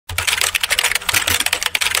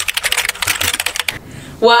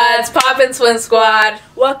What's poppin', Swim Squad?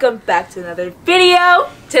 Welcome back to another video.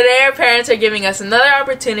 Today our parents are giving us another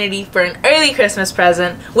opportunity for an early Christmas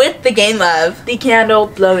present with the game of The candle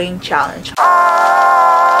blowing challenge.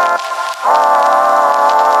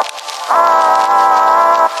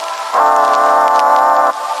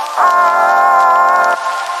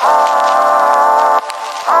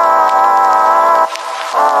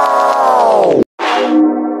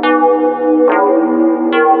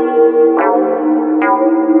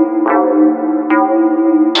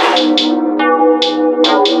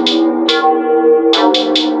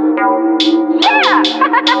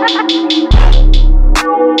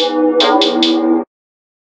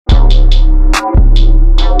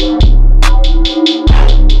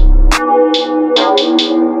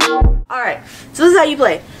 Alright, so this is how you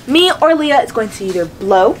play. Me or Leah is going to either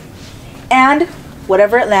blow, and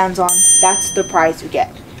whatever it lands on, that's the prize you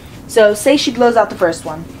get. So say she blows out the first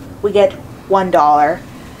one, we get $1.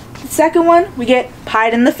 The second one, we get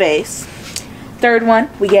pied in the face. Third one,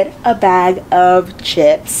 we get a bag of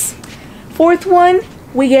chips. Fourth one,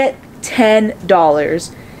 we get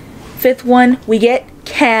 $10. Fifth one, we get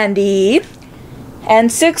candy.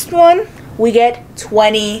 And sixth one, we get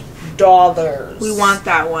 $20. we want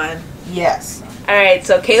that one. Yes. Alright,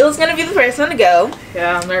 so Kayla's gonna be the first one to go.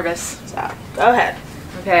 Yeah, I'm nervous. So, go ahead.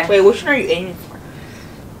 Okay. Wait, which one are you aiming for?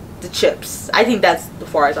 The chips. I think that's the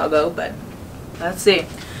farthest I'll go, but Let's see.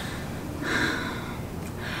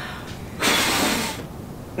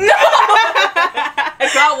 no! I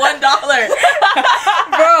got $1.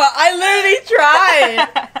 Bro, I literally tried.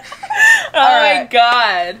 Oh my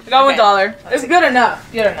god. I got Okay. $1. It's good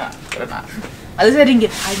enough. Good enough. Good enough. At least I didn't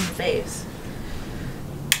get pied in the face.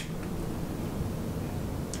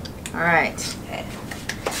 Alright. Okay.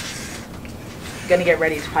 Gonna get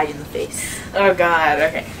ready to pie you in the face. Oh god,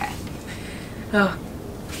 okay. Oh.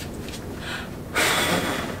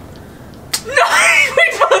 No! We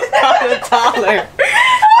both got $1.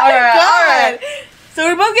 Alright. So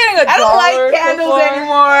we're both getting $1. I don't like candles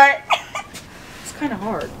anymore. It's kind of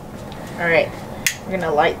hard. Alright. We're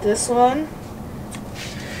gonna light this one.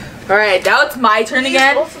 Alright, now it's my turn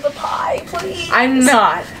again. Go to the pie, please. I'm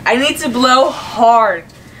not. I need to blow hard.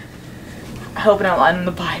 I hope I'm lighting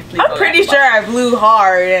the pie, please. I'm pretty sure I blew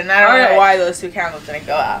hard, and I don't know Alright. why those two candles didn't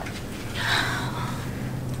go out.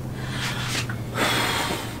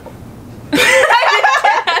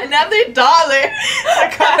 Another $1. I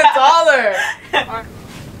got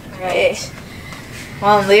 $1. Alright. Come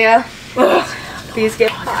on, Leah. Please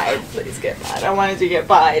get pied. Please get pied. I wanted to get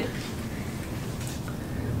pied.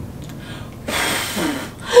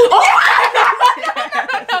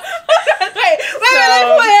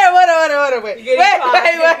 Wait. Wait. Come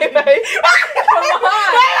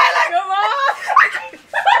on.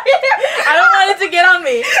 I don't want it to get on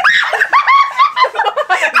me.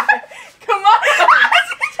 Come on.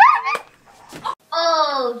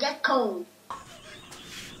 Oh, that's cold.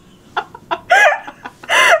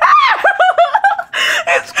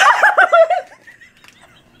 It's cold.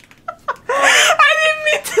 I didn't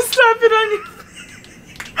mean to slap it on you.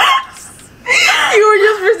 You were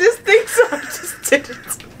just resisting, so I just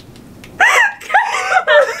didn't.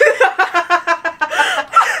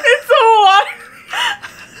 It's so hot.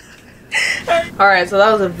 Alright, so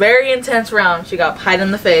that was a very intense round. She got pied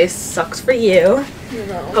in the face. Sucks for you.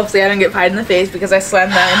 No. Hopefully I didn't get pied in the face because I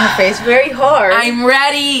slammed that in her face very hard. I'm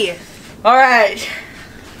ready. Alright.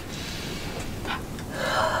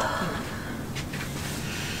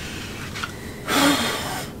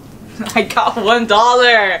 I got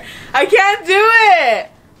 $1. I can't do it.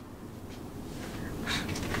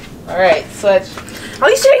 Alright, switch. At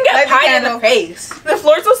least you didn't get pied in the face. The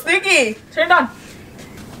floor's so sticky. Turn it on.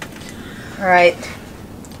 Alright.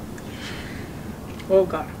 Oh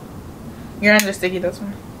god. You're under sticky, this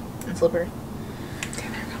one. And slippery.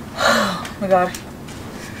 Oh my god.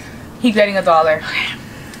 Keep getting $1. Okay.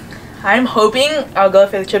 I'm hoping I'll go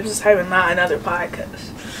for the chips this time and not another pie,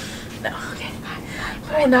 cause no. Okay.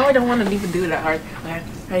 Oh, now I don't want to even do it that hard. Okay.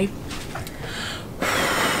 Ready?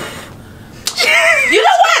 You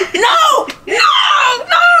know what? No!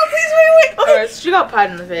 Please wait. Okay. Alright, so she got pied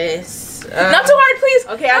in the face. Not too hard, please.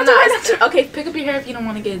 Okay, I'm not. Okay, pick up your hair if you don't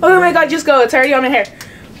want to get. Oh my god, just go. It's already on my hair.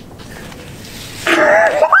 No.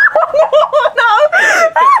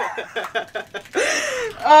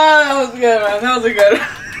 Oh, that was good, man. That was a good.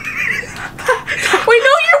 Wait,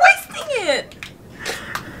 no, you're wasting it.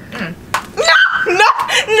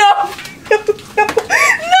 No.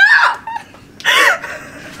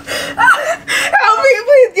 Help me,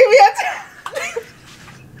 please. Give me a.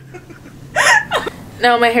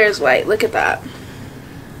 Now my hair is white. Look at that.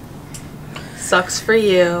 Sucks for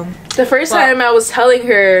you. The first time I was telling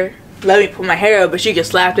her, let me put my hair up, but she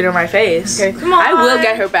just slapped it in my face. Okay, come on. I will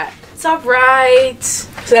get her back. It's alright. So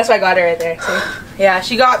that's why I got her right there. So, yeah,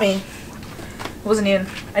 she got me. It wasn't even,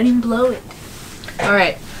 I didn't even blow it.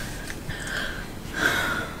 Alright.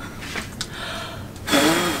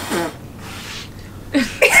 Bro,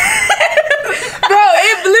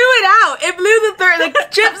 it blew it out. It blew the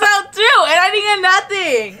chips out too, and I didn't get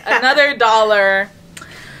nothing. Another $1.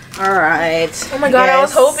 All right. Oh my god, I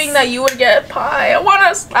was hoping that you would get pie. I want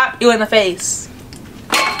to slap you in the face.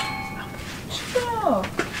 Oh.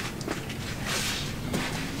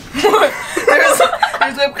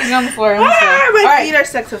 there's whipped cream on the floor. My feet are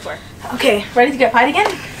stuck to the floor. Okay, ready to get pied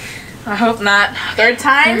again? I hope not. Third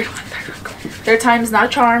time. Third time is not a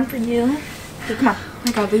charm for you. Okay, come on. Oh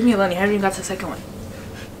my god, leave me alone. You haven't even got to the second one.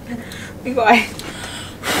 Be quiet.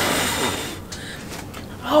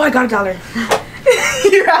 Oh, I got $1.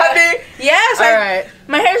 You're happy? Yes. Alright.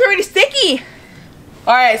 My hair's already sticky.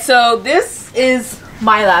 Alright, so this is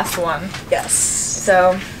my last one. Yes.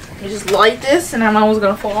 So, you just light this and I'm almost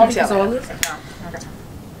gonna fall because of all this. No. Okay.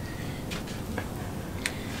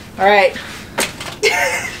 Alright.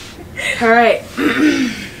 Alright.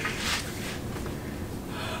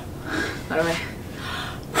 By the way.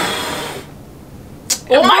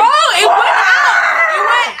 Oh my! It went out! It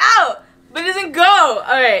went out! But it doesn't go!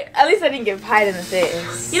 Alright, at least I didn't get pied in the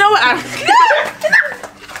face. You know what? I don't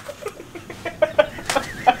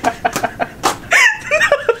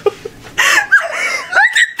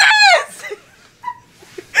Look at this!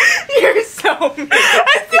 You're so mean.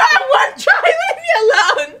 I still have one try, leave me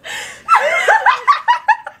alone!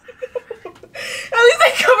 At least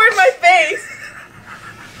I covered my face.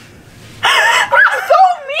 You're so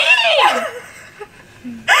mean!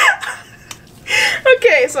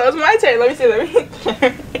 Okay, so it's my turn. Let me see.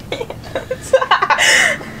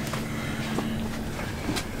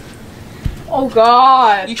 Oh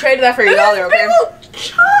god. You traded that for your $1, okay? Big old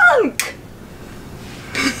chunk.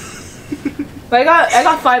 But I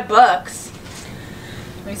got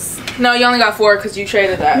 $5. No, you only got 4 because you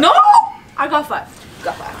traded that. No! I got 5. You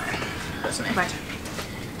got 5. That's my turn.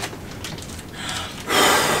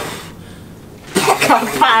 Got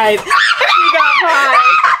pied. She got pied.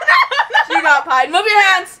 She got pied. Move your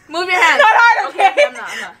hands. Move your hands. Not hard, okay? I'm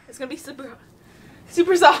not. It's gonna be super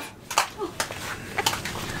soft.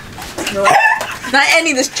 No. Not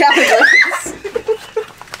ending this challenge like this.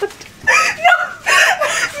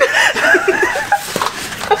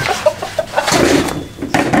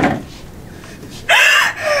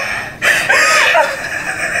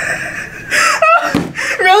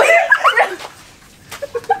 Really?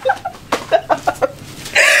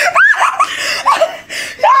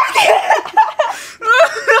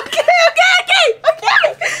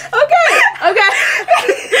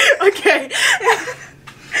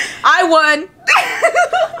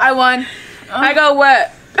 I won. I got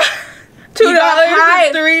what? $2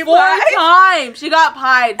 and 3 times. She got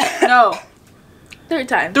pied. No. 3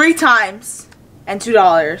 times. 3 times. And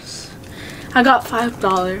 $2. I got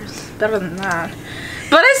 $5. Better than that.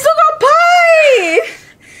 But I still got pied.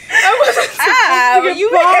 I wasn't supposed to get you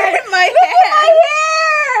pied. hit my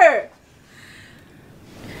hair.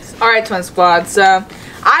 Alright, Twin Squad. So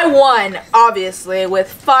I won, obviously,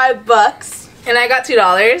 with $5. And I got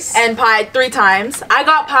 $2 and pied 3 times. I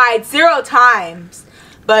got pied 0 times.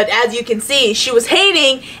 But as you can see, she was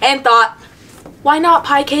hating and thought, why not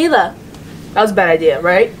pie Kayla? That was a bad idea,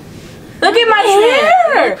 right? Look at my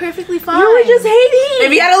hair! You're perfectly fine. You were just hating.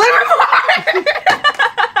 Maybe you had a liver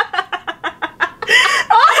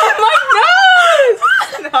Oh my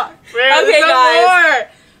nose! Okay, guys.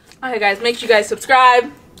 Okay, guys, make sure you guys subscribe,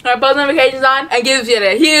 turn post notifications on, and give it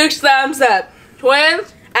a huge thumbs up.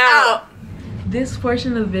 Twins out. This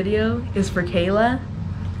portion of the video is for Kayla,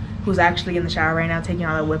 who's actually in the shower right now taking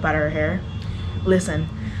all the whip out of her hair. Listen,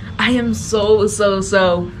 I am so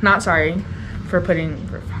not sorry for pieing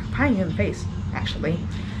you in the face, actually.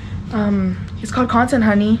 It's called content,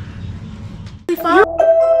 honey.